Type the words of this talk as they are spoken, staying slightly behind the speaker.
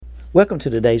Welcome to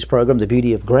today's program, The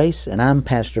Beauty of Grace, and I'm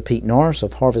Pastor Pete Norris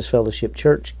of Harvest Fellowship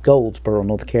Church, Goldsboro,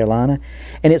 North Carolina,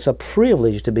 and it's a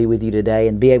privilege to be with you today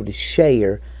and be able to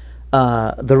share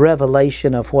the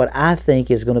revelation of what I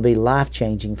think is going to be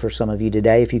life-changing for some of you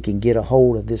today if you can get a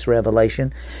hold of this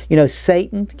revelation. You know,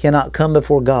 Satan cannot come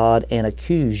before God and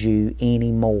accuse you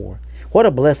anymore. What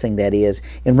a blessing that is.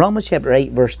 In Romans chapter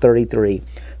 8, verse 33,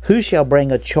 who shall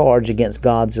bring a charge against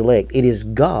God's elect? It is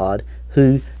God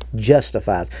who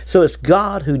justifies. So it's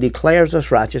God who declares us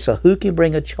righteous. So who can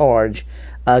bring a charge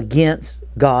against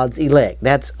God's elect?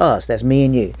 That's us. That's me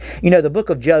and you. You know, the book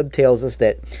of Job tells us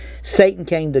that Satan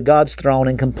came to God's throne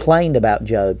and complained about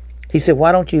Job. He said,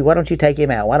 why don't you take him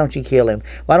out? Why don't you kill him?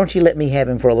 Why don't you let me have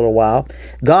him for a little while?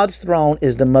 God's throne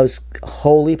is the most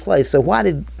holy place. So why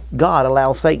did God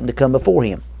allow Satan to come before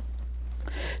him?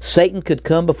 Satan could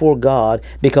come before God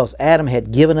because Adam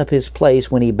had given up his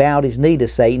place when he bowed his knee to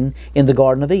Satan in the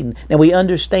Garden of Eden. Now we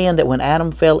understand that when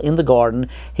Adam fell in the garden,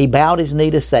 he bowed his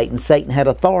knee to Satan. Satan had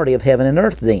authority of heaven and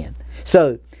earth then.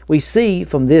 So we see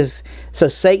from this, so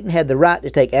Satan had the right to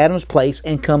take Adam's place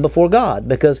and come before God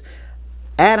because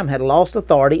Adam had lost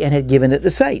authority and had given it to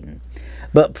Satan.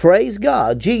 But praise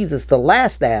God, Jesus, the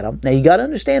last Adam, now you got to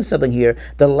understand something here,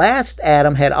 the last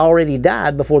Adam had already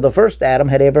died before the first Adam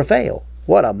had ever failed.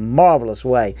 What a marvelous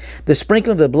way. The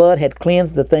sprinkling of the blood had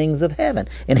cleansed the things of heaven.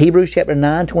 In Hebrews chapter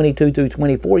 9, 22 through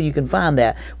 24, you can find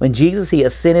that. When Jesus, He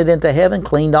ascended into heaven,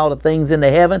 cleaned all the things into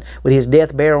heaven with His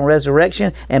death, burial, and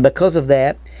resurrection. And because of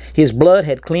that, His blood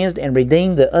had cleansed and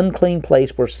redeemed the unclean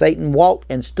place where Satan walked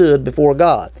and stood before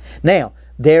God. Now,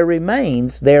 there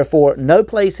remains, therefore, no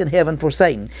place in heaven for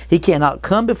Satan. He cannot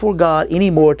come before God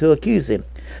anymore to accuse Him.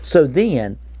 So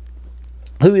then,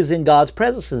 who is in God's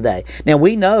presence today? Now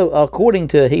we know, according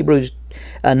to Hebrews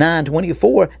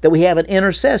 9:24, that we have an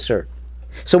intercessor.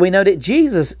 So we know that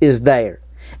Jesus is there.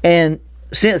 And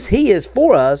since He is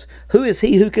for us, who is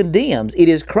He who condemns? It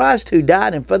is Christ who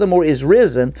died and furthermore is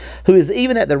risen, who is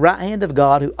even at the right hand of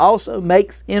God, who also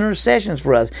makes intercessions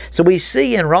for us. So we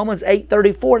see in Romans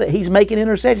 8:34 that He's making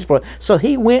intercessions for us. So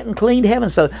He went and cleaned heaven.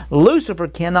 So Lucifer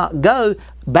cannot go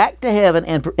back to heaven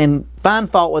and find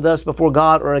fault with us before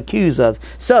God or accuse us.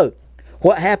 So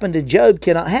what happened to Job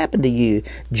cannot happen to you.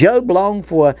 Job longed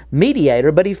for a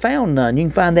mediator, but he found none. You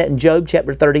can find that in Job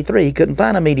chapter 33. He couldn't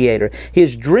find a mediator.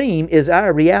 His dream is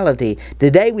our reality.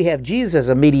 Today we have Jesus as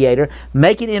a mediator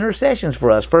making intercessions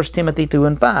for us. 1 Timothy 2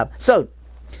 and 5. So,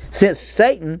 since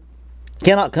Satan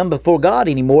cannot come before God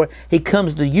anymore, he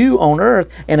comes to you on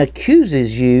earth and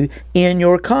accuses you in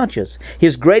your conscience.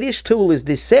 His greatest tool is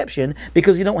deception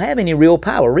because you don't have any real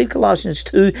power. Read Colossians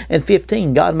 2 and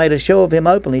 15. God made a show of him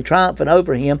openly, triumphant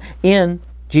over him in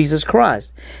Jesus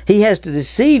Christ. He has to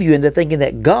deceive you into thinking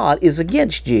that God is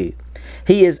against you.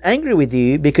 He is angry with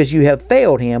you because you have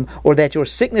failed Him, or that your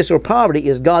sickness or poverty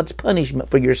is God's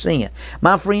punishment for your sin.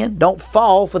 My friend, don't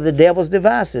fall for the devil's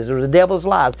devices or the devil's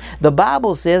lies. The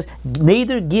Bible says,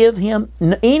 neither give him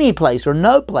any place or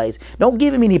no place. Don't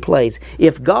give him any place.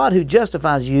 If God who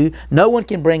justifies you, no one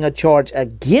can bring a charge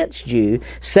against you.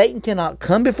 Satan cannot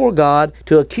come before God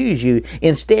to accuse you.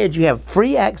 Instead, you have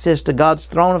free access to God's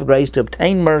throne of grace to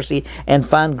obtain mercy and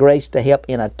find grace to help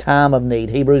in a time of need.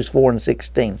 Hebrews 4 and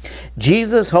 16.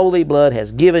 Jesus' holy blood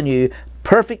has given you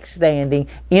perfect standing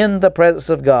in the presence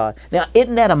of God. Now,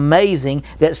 isn't that amazing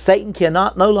that Satan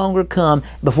cannot no longer come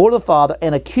before the Father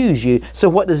and accuse you? So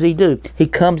what does he do? He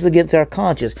comes against our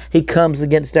conscience. He comes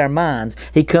against our minds.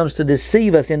 He comes to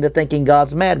deceive us into thinking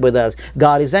God's mad with us.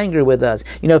 God is angry with us.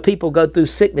 You know, people go through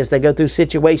sickness. They go through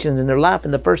situations in their life,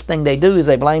 and the first thing they do is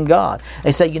they blame God.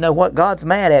 They say, you know what? God's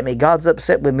mad at me. God's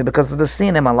upset with me because of the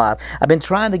sin in my life. I've been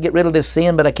trying to get rid of this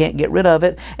sin, but I can't get rid of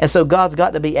it. And so God's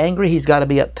got to be angry. He's got to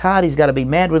be uptight. He's got to be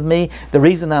mad with me. The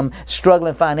reason I'm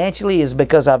struggling financially is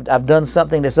because I've done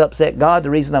something that's upset God. The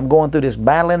reason I'm going through this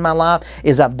battle in my life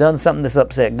is I've done something that's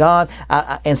upset God.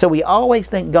 And so we always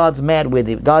think God's mad with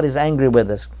you. God is angry with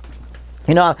us.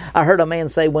 You know, I heard a man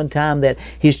say one time that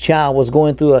his child was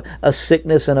going through a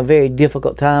sickness and a very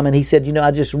difficult time, and he said, you know, I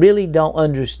just really don't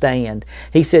understand.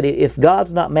 He said, if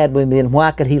God's not mad with me, then why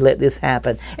could He let this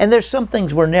happen? And there's some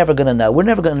things we're never going to know. We're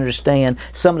never going to understand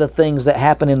some of the things that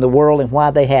happen in the world and why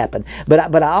they happen.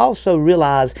 But I also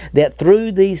realize that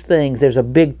through these things, there's a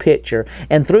big picture.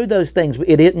 And through those things,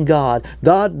 it isn't God.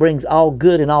 God brings all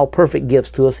good and all perfect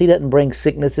gifts to us. He doesn't bring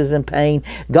sicknesses and pain.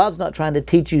 God's not trying to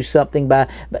teach you something by,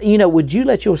 you know, would you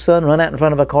let your son run out in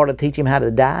front of a car to teach him how to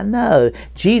die? No.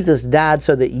 Jesus died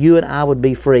so that you and I would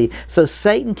be free. So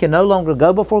Satan can no longer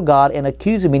go before God and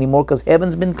accuse him anymore because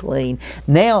heaven's been clean.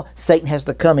 Now Satan has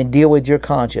to come and deal with your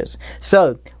conscience.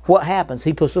 So what happens?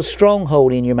 He puts a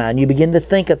stronghold in your mind. You begin to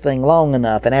think a thing long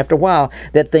enough, and after a while,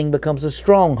 that thing becomes a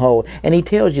stronghold. And he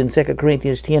tells you in 2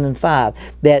 Corinthians 10:5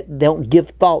 that don't give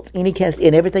thoughts any cast,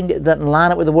 and everything that doesn't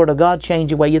line up with the Word of God,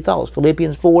 change away your thoughts.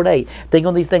 Philippians 4:8. Think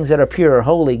on these things that are pure,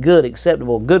 holy, good,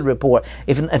 acceptable, good report.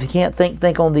 If you can't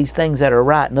think on these things that are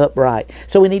right and upright.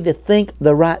 So we need to think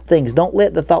the right things. Don't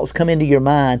let the thoughts come into your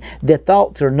mind. The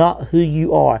thoughts are not who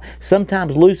you are.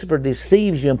 Sometimes Lucifer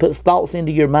deceives you and puts thoughts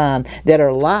into your mind that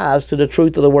are lies to the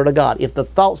truth of the Word of God. If the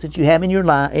thoughts that you have in your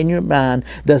mind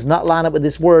does not line up with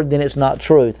this Word, then it's not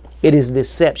truth. It is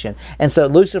deception. And so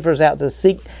Lucifer's out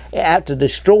to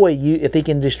destroy you if he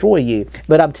can destroy you.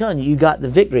 But I'm telling you, you got the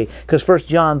victory. Because 1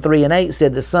 John 3:8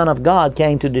 said the Son of God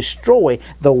came to destroy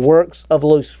the works of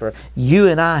Lucifer. You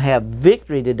and I have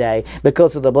victory today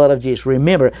because of the blood of Jesus.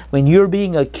 Remember, when you're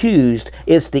being accused,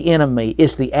 it's the enemy,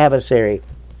 it's the adversary.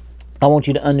 I want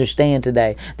you to understand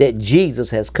today that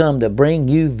Jesus has come to bring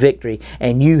you victory,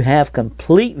 and you have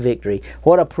complete victory.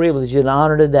 What a privilege and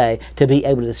honor today to be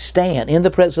able to stand in the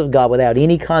presence of God without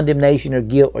any condemnation or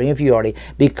guilt or inferiority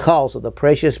because of the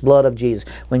precious blood of Jesus.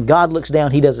 When God looks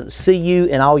down, He doesn't see you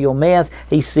in all your mess.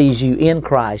 He sees you in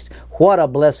Christ. What a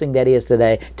blessing that is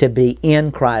today to be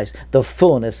in Christ, the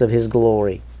fullness of His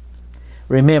glory.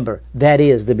 Remember, that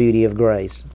is the beauty of grace.